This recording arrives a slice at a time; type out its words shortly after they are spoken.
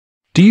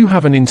Do you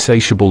have an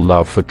insatiable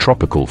love for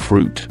tropical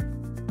fruit?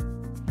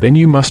 Then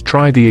you must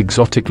try the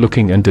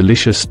exotic-looking and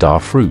delicious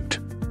starfruit.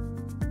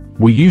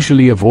 We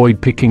usually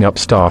avoid picking up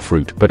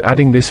starfruit, but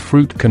adding this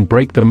fruit can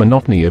break the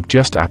monotony of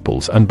just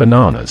apples and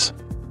bananas.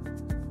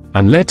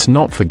 And let's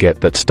not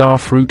forget that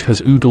starfruit has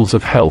oodles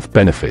of health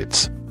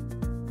benefits.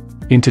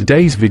 In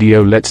today's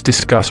video, let's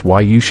discuss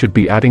why you should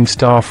be adding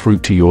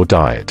starfruit to your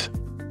diet.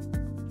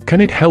 Can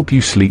it help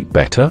you sleep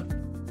better?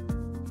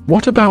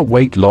 What about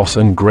weight loss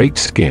and great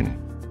skin?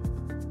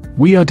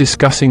 We are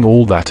discussing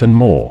all that and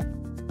more.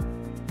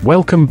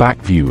 Welcome back,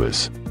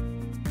 viewers.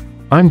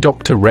 I'm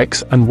Dr.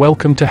 Rex and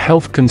welcome to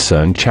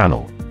HealthConcern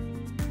channel.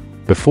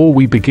 Before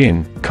we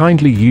begin,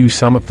 kindly use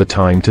some of the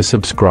time to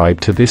subscribe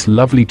to this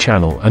lovely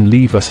channel and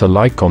leave us a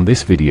like on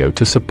this video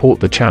to support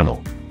the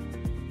channel.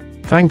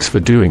 Thanks for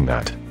doing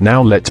that.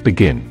 Now let's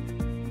begin.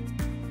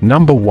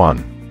 Number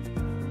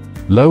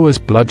 1. Lowers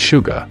blood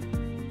sugar.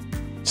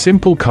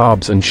 Simple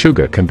carbs and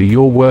sugar can be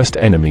your worst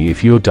enemy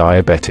if you're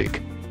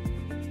diabetic.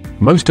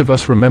 Most of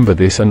us remember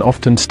this and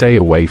often stay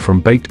away from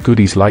baked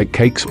goodies like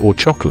cakes or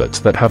chocolates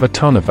that have a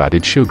ton of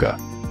added sugar.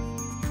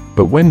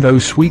 But when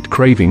those sweet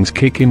cravings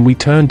kick in, we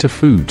turn to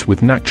foods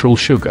with natural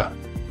sugar.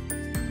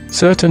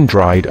 Certain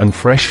dried and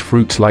fresh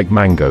fruits like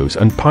mangoes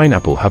and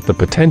pineapple have the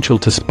potential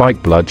to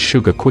spike blood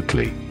sugar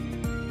quickly.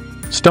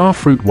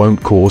 Starfruit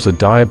won't cause a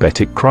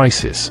diabetic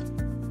crisis.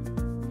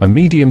 A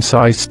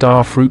medium-sized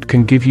starfruit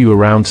can give you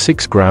around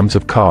 6 grams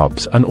of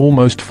carbs and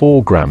almost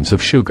 4 grams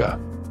of sugar.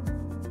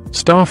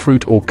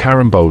 Starfruit or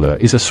Carambola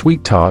is a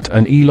sweet tart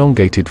and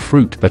elongated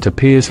fruit that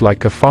appears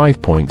like a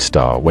 5-point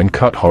star when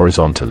cut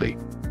horizontally.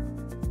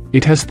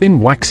 It has thin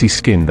waxy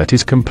skin that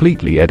is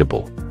completely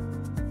edible.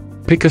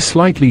 Pick a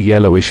slightly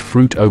yellowish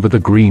fruit over the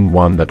green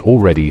one that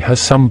already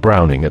has some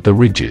browning at the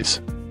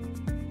ridges.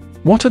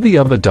 What are the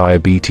other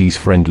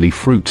diabetes-friendly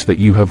fruits that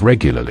you have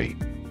regularly?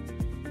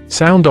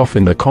 Sound off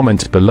in the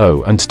comments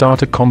below and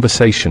start a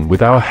conversation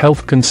with our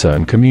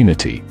HealthConcern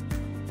community.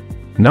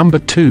 Number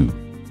 2.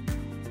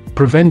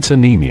 Prevents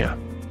anemia.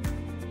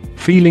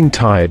 Feeling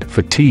tired,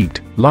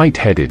 fatigued,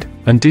 lightheaded,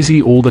 and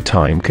dizzy all the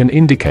time can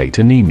indicate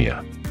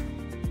anemia.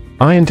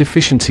 Iron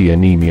deficiency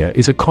anemia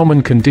is a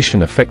common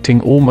condition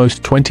affecting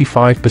almost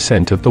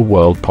 25% of the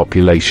world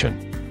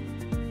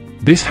population.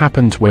 This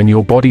happens when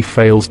your body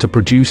fails to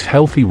produce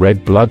healthy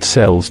red blood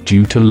cells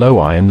due to low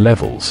iron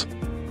levels.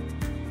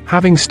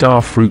 Having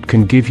starfruit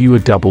can give you a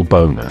double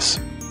bonus.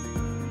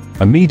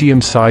 A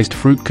medium-sized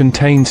fruit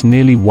contains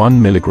nearly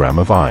 1 milligram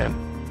of iron.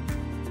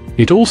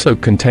 It also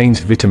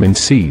contains vitamin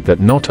C that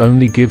not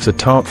only gives a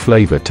tart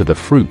flavor to the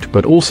fruit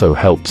but also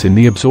helps in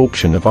the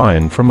absorption of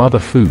iron from other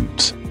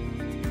foods.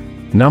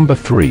 Number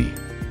 3.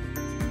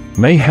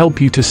 May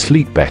help you to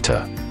sleep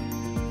better.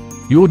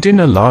 Your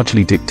dinner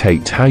largely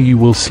dictates how you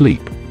will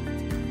sleep.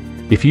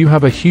 If you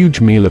have a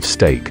huge meal of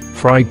steak,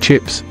 fried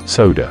chips,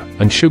 soda,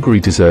 and sugary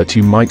desserts,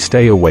 you might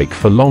stay awake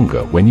for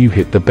longer when you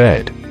hit the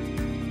bed.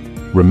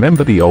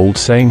 Remember the old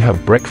saying,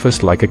 have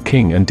breakfast like a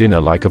king and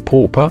dinner like a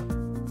pauper?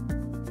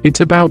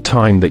 It's about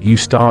time that you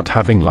start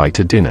having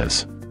lighter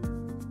dinners.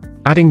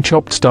 Adding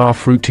chopped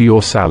starfruit to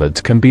your salads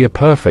can be a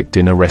perfect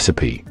dinner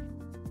recipe.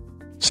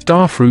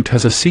 Starfruit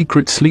has a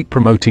secret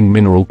sleep-promoting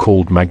mineral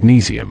called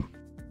magnesium.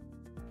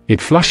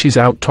 It flushes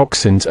out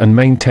toxins and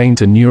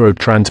maintains a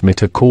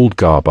neurotransmitter called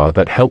GABA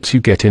that helps you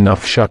get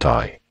enough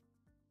shut-eye.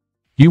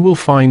 You will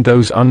find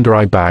those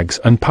under-eye bags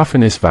and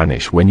puffiness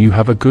vanish when you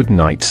have a good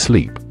night's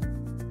sleep.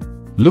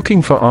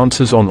 Looking for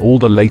answers on all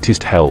the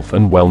latest health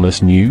and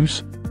wellness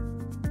news?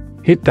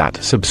 Hit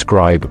that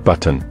subscribe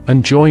button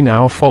and join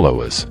our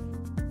followers.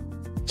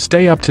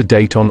 Stay up to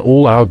date on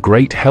all our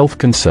great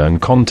HealthConcern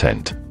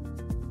content.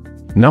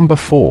 Number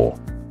 4.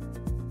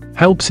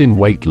 Helps in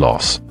weight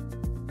loss.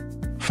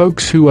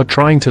 Folks who are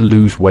trying to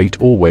lose weight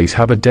always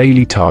have a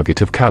daily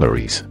target of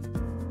calories.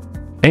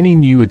 Any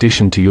new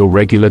addition to your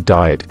regular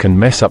diet can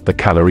mess up the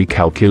calorie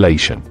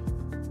calculation.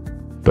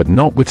 But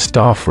not with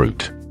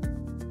starfruit.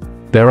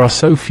 There are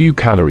so few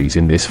calories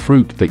in this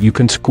fruit that you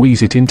can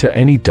squeeze it into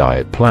any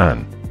diet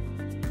plan.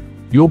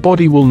 Your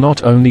body will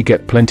not only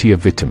get plenty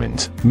of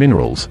vitamins,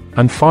 minerals,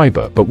 and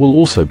fiber but will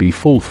also be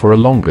full for a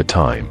longer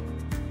time.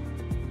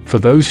 For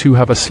those who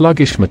have a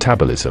sluggish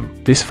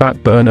metabolism, this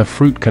fat burner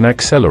fruit can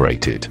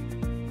accelerate it.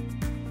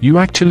 You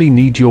actually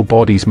need your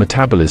body's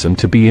metabolism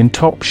to be in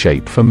top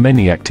shape for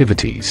many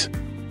activities.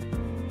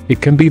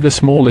 It can be the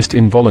smallest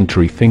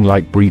involuntary thing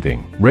like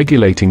breathing,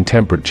 regulating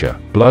temperature,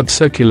 blood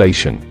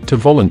circulation, to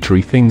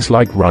voluntary things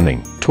like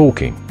running,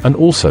 talking, and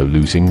also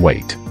losing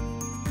weight.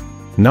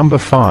 Number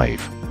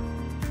 5.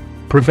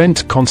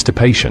 Prevents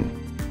constipation.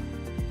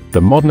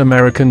 The modern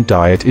American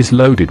diet is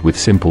loaded with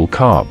simple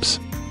carbs.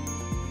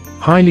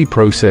 Highly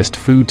processed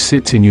food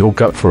sits in your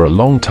gut for a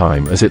long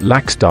time as it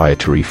lacks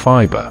dietary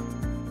fiber.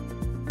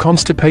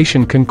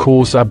 Constipation can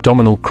cause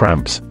abdominal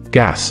cramps,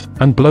 gas,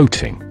 and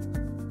bloating.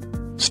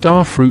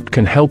 Starfruit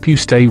can help you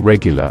stay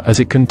regular as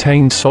it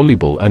contains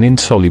soluble and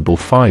insoluble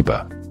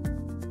fiber.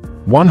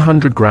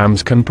 100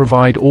 grams can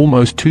provide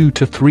almost 2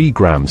 to 3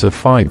 grams of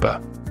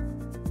fiber.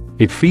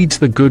 It feeds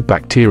the good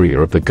bacteria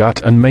of the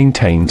gut and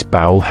maintains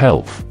bowel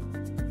health.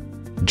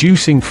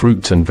 Juicing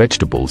fruits and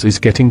vegetables is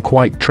getting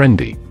quite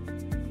trendy.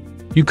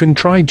 You can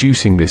try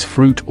juicing this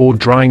fruit or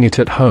drying it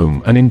at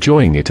home and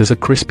enjoying it as a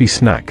crispy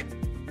snack.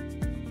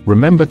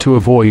 Remember to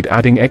avoid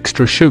adding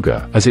extra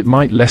sugar, as it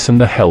might lessen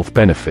the health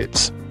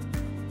benefits.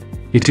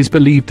 It is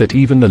believed that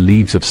even the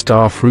leaves of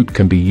starfruit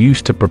can be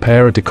used to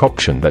prepare a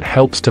decoction that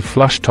helps to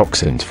flush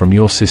toxins from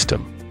your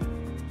system.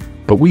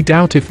 But we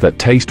doubt if that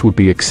taste would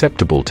be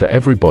acceptable to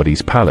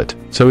everybody's palate,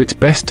 so it's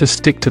best to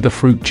stick to the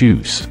fruit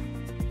juice.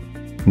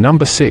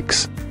 Number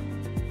 6.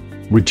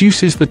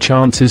 Reduces the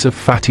chances of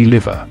fatty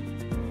liver.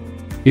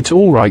 It's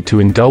alright to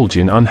indulge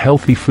in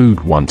unhealthy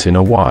food once in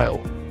a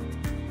while.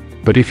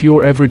 But if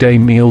your everyday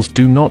meals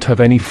do not have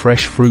any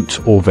fresh fruits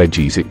or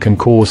veggies, it can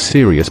cause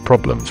serious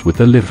problems with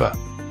the liver.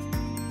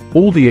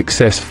 All the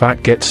excess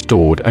fat gets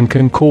stored and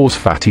can cause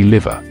fatty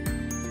liver.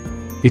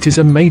 It is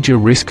a major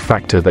risk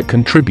factor that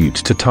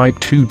contributes to type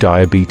 2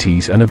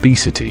 diabetes and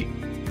obesity.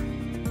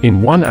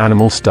 In one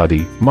animal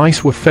study,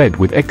 mice were fed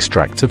with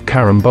extracts of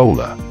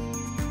Carambola.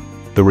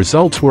 The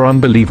results were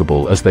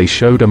unbelievable, as they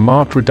showed a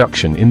marked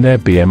reduction in their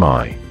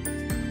BMI.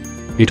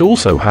 It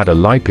also had a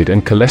lipid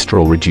and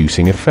cholesterol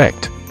reducing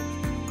effect.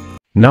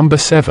 Number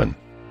 7.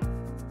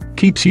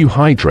 Keeps you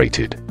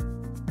hydrated.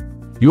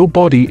 Your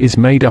body is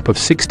made up of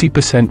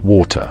 60%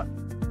 water.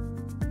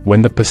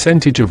 When the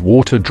percentage of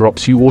water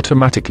drops, you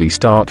automatically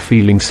start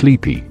feeling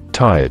sleepy,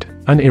 tired,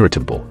 and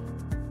irritable.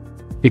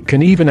 It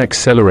can even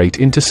accelerate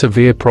into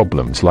severe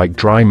problems like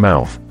dry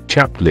mouth,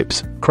 chapped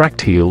lips,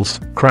 cracked heels,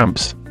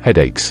 cramps,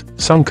 headaches,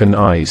 sunken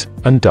eyes,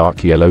 and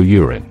dark yellow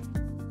urine.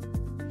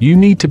 You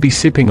need to be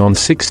sipping on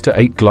 6 to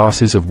 8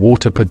 glasses of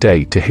water per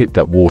day to hit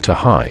that water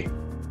high.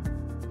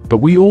 But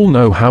we all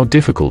know how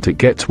difficult it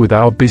gets with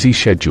our busy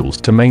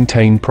schedules to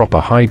maintain proper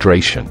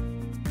hydration.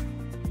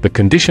 The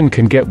condition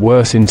can get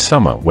worse in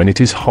summer when it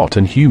is hot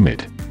and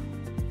humid.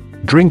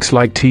 Drinks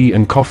like tea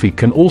and coffee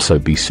can also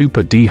be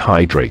super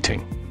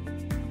dehydrating.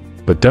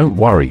 But don't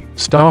worry,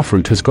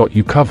 starfruit has got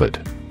you covered.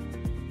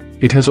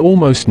 It has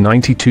almost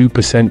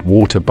 92%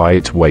 water by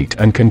its weight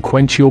and can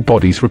quench your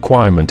body's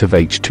requirement of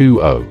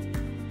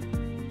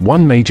H2O.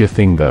 One major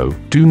thing though,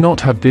 do not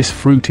have this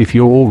fruit if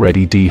you're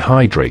already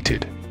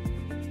dehydrated.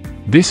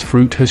 This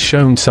fruit has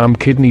shown some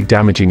kidney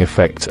damaging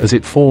effects as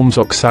it forms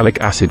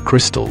oxalic acid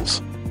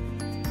crystals.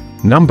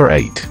 Number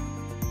 8.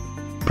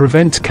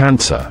 Prevents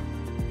cancer.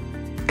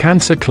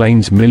 Cancer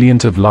claims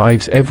millions of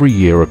lives every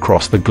year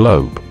across the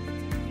globe.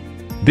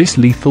 This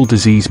lethal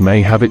disease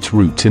may have its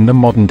roots in the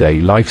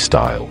modern-day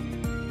lifestyle.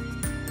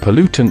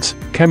 Pollutants,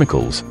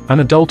 chemicals, and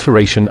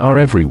adulteration are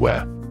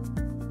everywhere.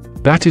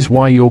 That is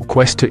why your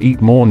quest to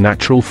eat more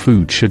natural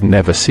food should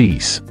never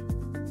cease.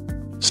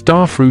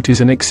 Starfruit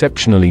is an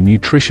exceptionally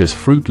nutritious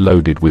fruit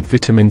loaded with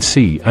vitamin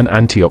C and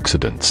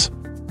antioxidants.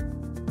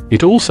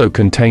 It also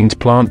contains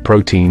plant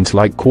proteins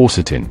like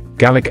quercetin,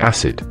 gallic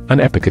acid,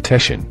 and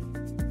epicatechin.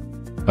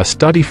 A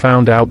study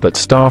found out that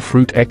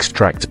starfruit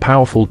extracts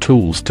powerful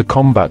tools to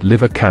combat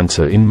liver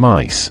cancer in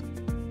mice.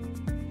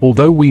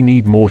 Although we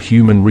need more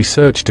human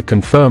research to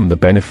confirm the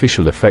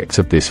beneficial effects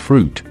of this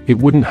fruit, it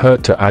wouldn't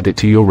hurt to add it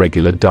to your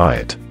regular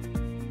diet.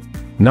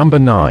 Number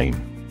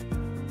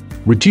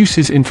 9.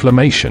 Reduces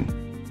inflammation.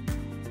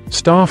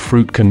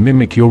 Starfruit can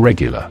mimic your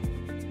regular.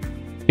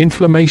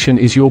 Inflammation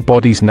is your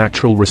body's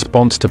natural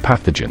response to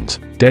pathogens,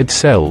 dead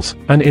cells,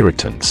 and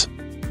irritants.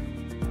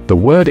 The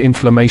word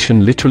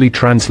inflammation literally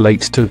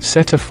translates to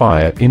set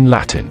afire in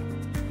Latin.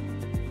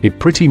 It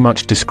pretty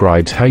much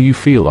describes how you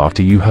feel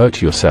after you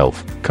hurt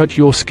yourself, cut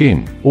your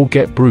skin, or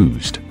get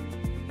bruised.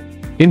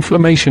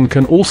 Inflammation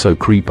can also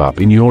creep up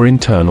in your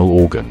internal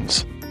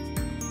organs.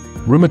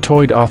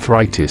 Rheumatoid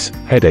arthritis,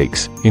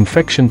 headaches,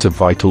 infections of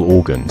vital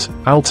organs,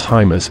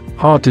 Alzheimer's,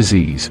 heart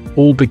disease,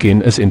 all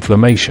begin as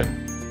inflammation.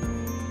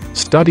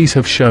 Studies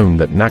have shown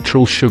that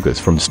natural sugars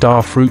from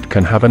starfruit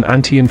can have an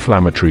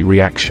anti-inflammatory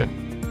reaction.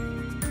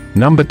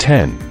 Number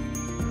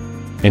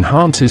 10.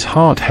 Enhances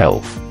heart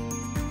health.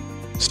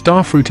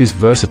 Starfruit is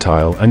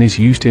versatile and is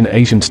used in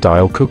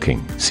Asian-style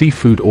cooking,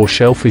 seafood or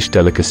shellfish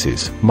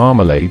delicacies,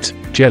 marmalades,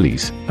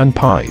 jellies, and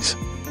pies.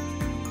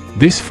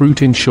 This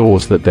fruit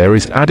ensures that there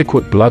is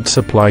adequate blood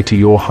supply to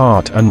your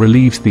heart and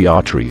relieves the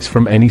arteries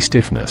from any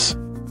stiffness.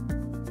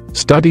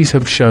 Studies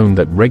have shown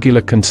that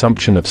regular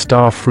consumption of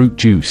starfruit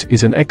juice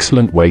is an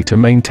excellent way to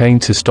maintain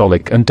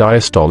systolic and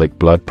diastolic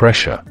blood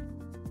pressure.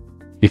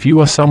 If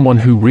you are someone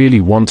who really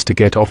wants to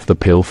get off the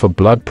pill for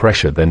blood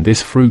pressure, then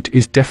this fruit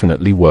is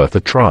definitely worth a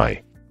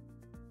try.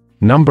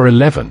 Number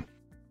 11.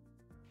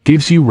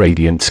 Gives you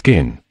radiant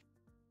skin.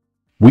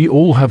 We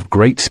all have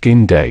great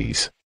skin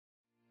days.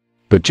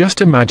 But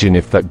just imagine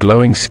if that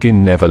glowing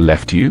skin never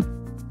left you.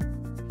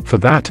 For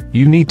that,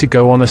 you need to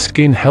go on a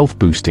skin health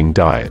boosting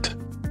diet.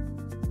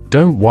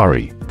 Don't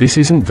worry, this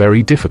isn't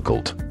very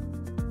difficult.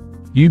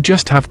 You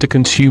just have to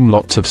consume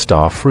lots of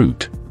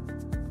starfruit.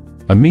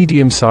 A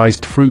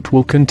medium-sized fruit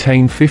will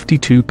contain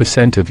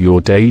 52% of your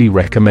daily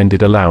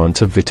recommended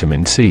allowance of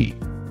vitamin C.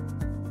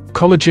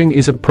 Collagen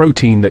is a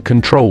protein that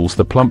controls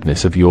the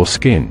plumpness of your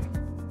skin.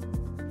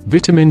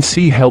 Vitamin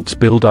C helps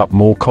build up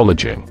more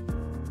collagen.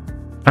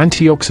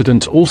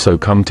 Antioxidants also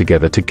come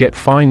together to get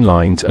fine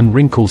lines and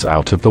wrinkles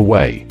out of the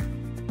way.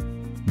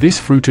 This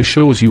fruit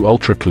assures you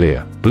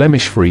ultra-clear,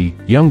 blemish-free,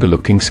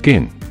 younger-looking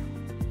skin.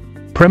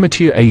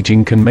 Premature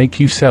aging can make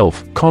you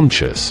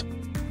self-conscious.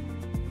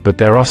 But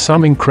there are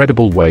some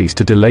incredible ways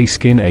to delay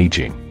skin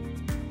aging.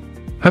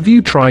 Have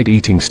you tried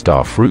eating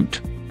starfruit?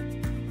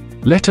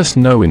 Let us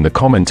know in the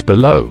comments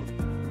below.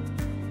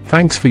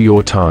 Thanks for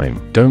your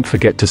time. Don't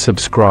forget to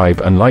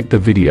subscribe and like the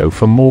video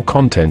for more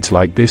content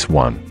like this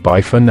one.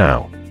 Bye for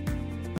now.